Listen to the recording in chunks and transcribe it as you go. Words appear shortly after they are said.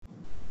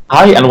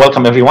Hi and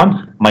welcome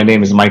everyone. My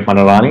name is Mike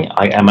Manorani.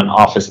 I am an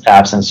Office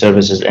Apps and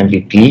Services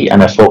MVP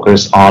and I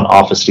focus on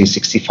Office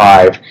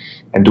 365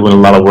 and doing a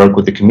lot of work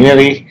with the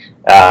community,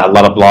 a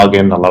lot of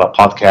blogging, a lot of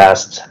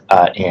podcasts,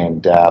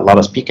 and a lot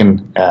of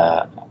speaking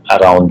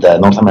around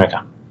North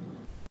America.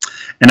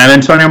 And I'm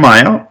Antonio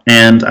Mayo,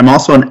 and I'm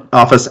also an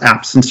Office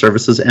Apps and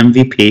Services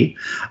MVP.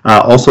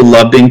 Also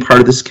love being part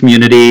of this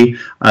community.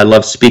 I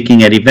love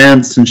speaking at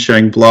events and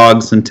sharing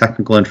blogs and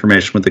technical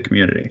information with the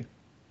community.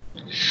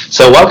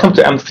 So welcome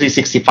to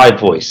M365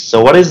 Voice.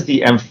 So what is the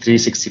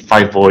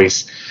M365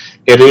 Voice?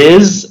 It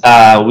is,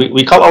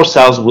 we call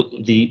ourselves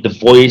the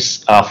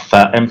voice of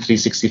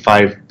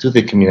M365 to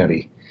the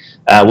community.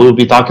 We will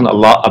be talking a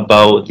lot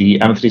about the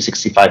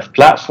M365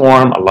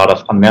 platform, a lot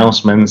of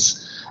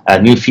announcements,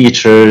 new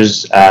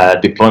features,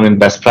 deployment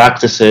best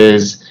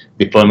practices,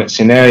 deployment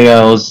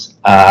scenarios,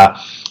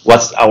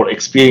 what's our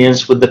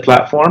experience with the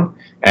platform,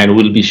 and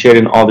we'll be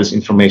sharing all this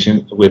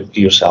information with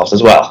yourselves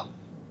as well.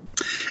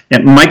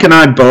 And Mike and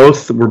I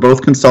we're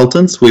both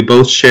consultants. We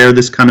both share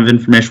this kind of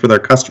information with our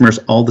customers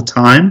all the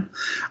time.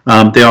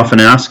 They often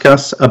ask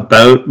us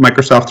about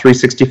Microsoft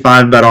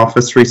 365, about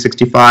Office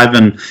 365,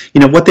 and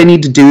what they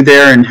need to do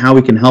there and how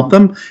we can help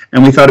them.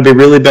 And we thought it'd be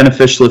really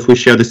beneficial if we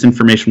share this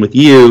information with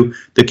you,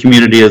 the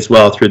community, as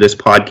well through this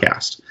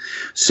podcast.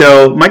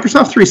 So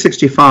Microsoft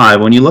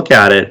 365, when you look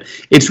at it,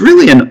 it's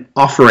really an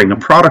offering, a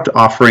product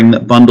offering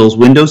that bundles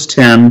Windows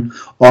 10,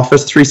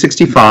 Office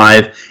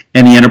 365,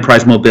 and the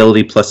Enterprise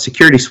Mobility Plus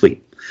Security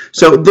Suite.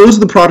 So those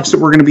are the products that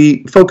we're going to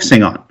be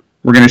focusing on.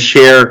 We're going to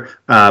share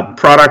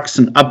products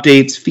and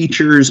updates,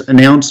 features,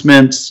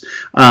 announcements,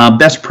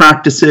 best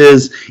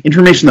practices,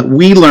 information that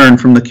we learn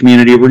from the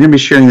community. We're going to be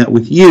sharing that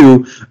with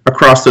you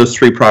across those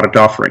three product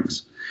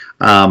offerings.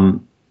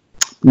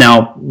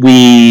 Now,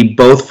 we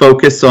both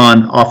focus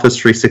on Office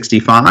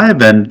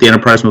 365 and the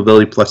Enterprise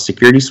Mobility Plus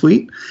Security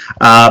Suite,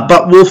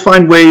 but we'll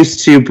find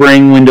ways to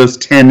bring Windows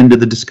 10 into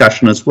the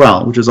discussion as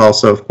well, which is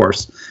also, of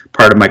course,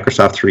 part of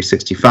Microsoft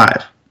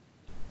 365.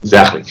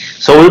 Exactly.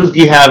 So we'll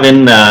be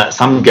having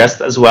some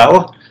guests as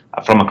well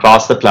from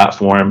across the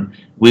platform.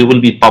 We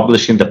will be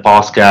publishing the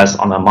podcast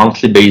on a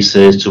monthly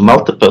basis to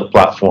multiple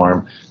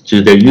platforms,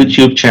 to their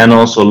YouTube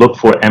channel. So look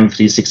for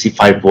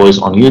M365 Voice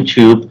on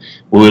YouTube.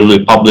 We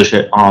will publish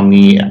it on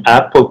the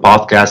Apple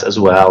Podcast as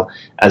well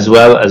as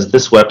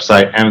this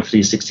website,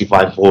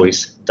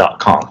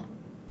 m365voice.com.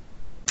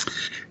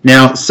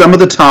 Now, some of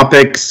the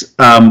topics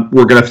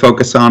we're going to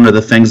focus on are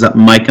the things that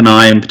Mike and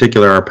I in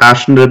particular are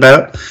passionate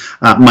about.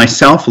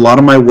 Myself, a lot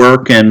of my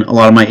work and a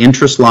lot of my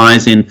interest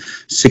lies in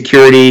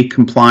security,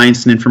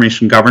 compliance, and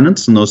information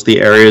governance, and those are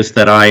the areas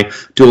that I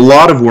do a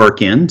lot of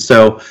work in.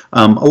 So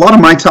a lot of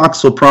my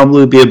talks will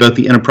probably be about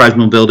the Enterprise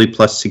Mobility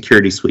Plus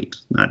Security Suite.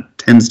 That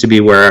tends to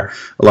be where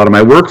a lot of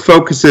my work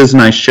focuses,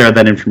 and I share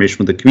that information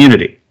with the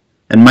community.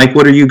 And Mike,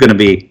 what are you going to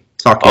be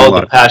talking about?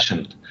 Oh, the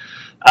passion.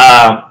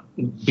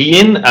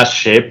 Being a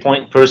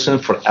SharePoint person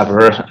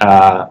forever,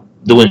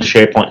 doing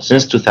SharePoint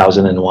since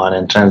 2001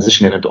 and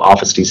transitioning into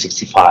Office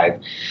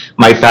 365,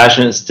 my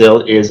passion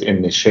still is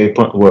in the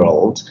SharePoint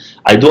world.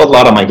 I do a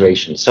lot of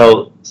migration.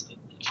 So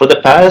for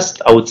the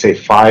past, I would say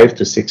 5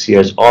 to 6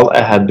 years, all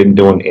I have been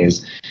doing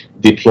is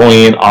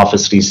deploying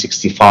Office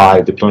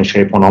 365, deploying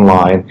SharePoint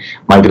Online,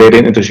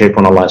 migrating into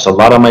SharePoint Online. So a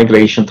lot of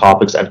migration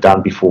topics I've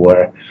done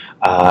before,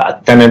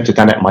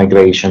 tenant-to-tenant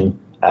migration.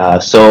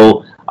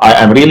 So I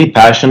am really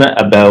passionate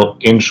about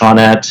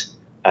intranet,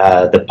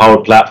 the Power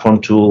Platform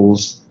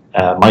tools,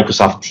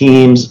 Microsoft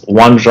Teams,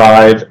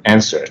 OneDrive,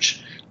 and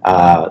Search.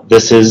 I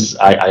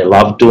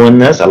love doing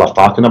this. I love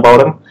talking about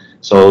them.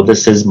 So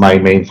this is my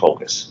main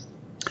focus.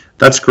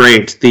 That's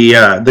great.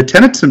 The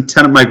tenant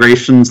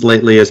migrations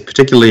lately is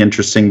particularly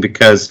interesting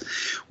because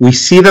we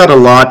see that a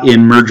lot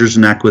in mergers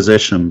and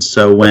acquisitions.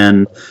 So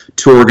when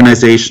two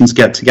organizations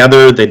get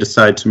together, they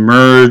decide to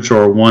merge,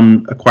 or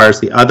one acquires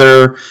the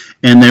other,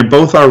 and they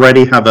both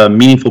already have a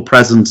meaningful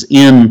presence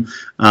in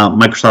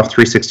Microsoft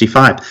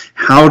 365.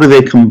 How do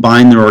they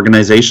combine their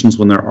organizations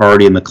when they're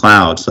already in the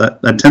cloud? So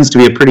that tends to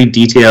be a pretty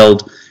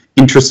detailed,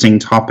 interesting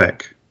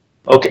topic.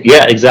 Okay,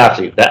 yeah,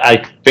 exactly.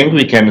 I think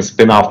we can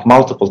spin off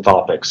multiple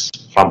topics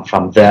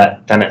from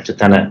that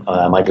tenant-to-tenant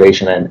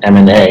migration and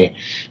M&A,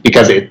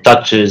 because it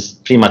touches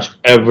pretty much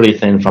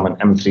everything from an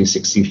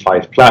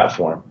M365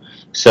 platform.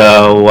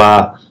 So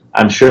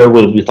I'm sure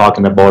we'll be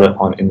talking about it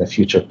in the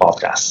future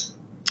podcasts.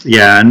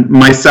 Yeah, and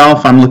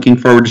myself, I'm looking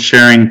forward to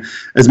sharing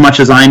as much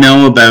as I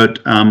know about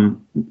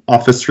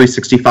Office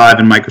 365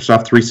 and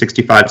Microsoft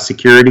 365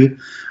 security.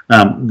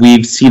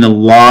 We've seen a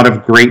lot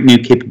of great new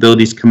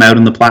capabilities come out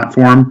in the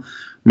platform.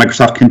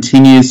 Microsoft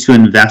continues to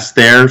invest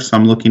there, so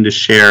I'm looking to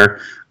share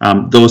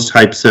those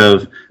types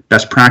of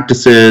best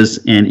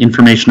practices and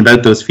information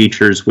about those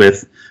features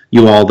with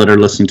you all that are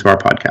listening to our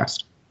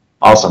podcast.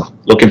 Awesome.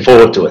 Looking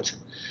forward to it.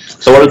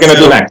 So what are we going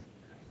to do next?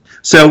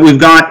 So we've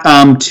got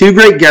two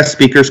great guest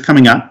speakers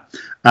coming up,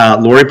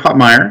 Lori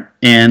Pottmeyer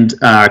and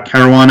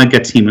Caruana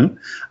Gatimu.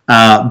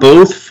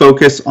 Both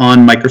focus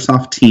on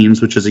Microsoft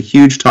Teams, which is a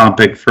huge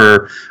topic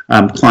for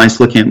clients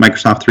looking at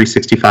Microsoft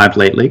 365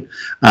 lately.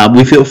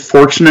 We feel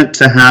fortunate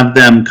to have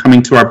them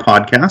coming to our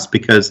podcast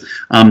because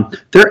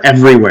they're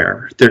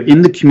everywhere. They're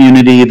in the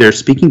community, they're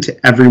speaking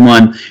to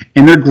everyone,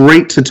 and they're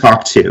great to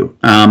talk to.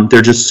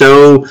 They're just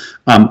so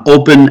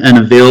open and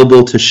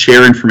available to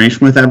share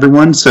information with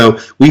everyone. So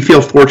we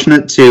feel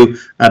fortunate to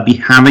be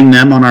having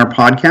them on our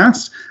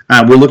podcast.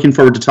 We're looking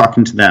forward to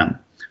talking to them.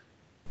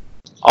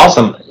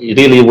 Awesome.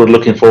 Really, we're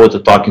looking forward to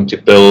talking to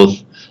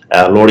both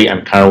Lori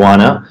and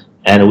Caruana,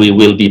 and we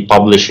will be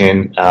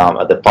publishing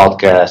the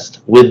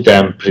podcast with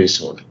them pretty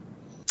soon.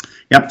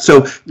 Yep.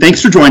 So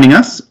thanks for joining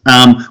us.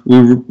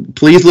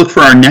 Please look for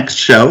our next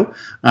show.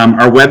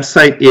 Our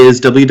website is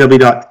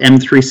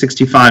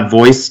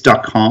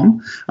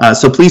www.m365voice.com.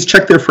 So please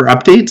check there for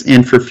updates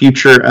and for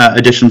future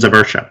editions of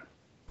our show.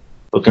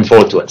 Looking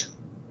forward to it.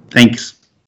 Thanks.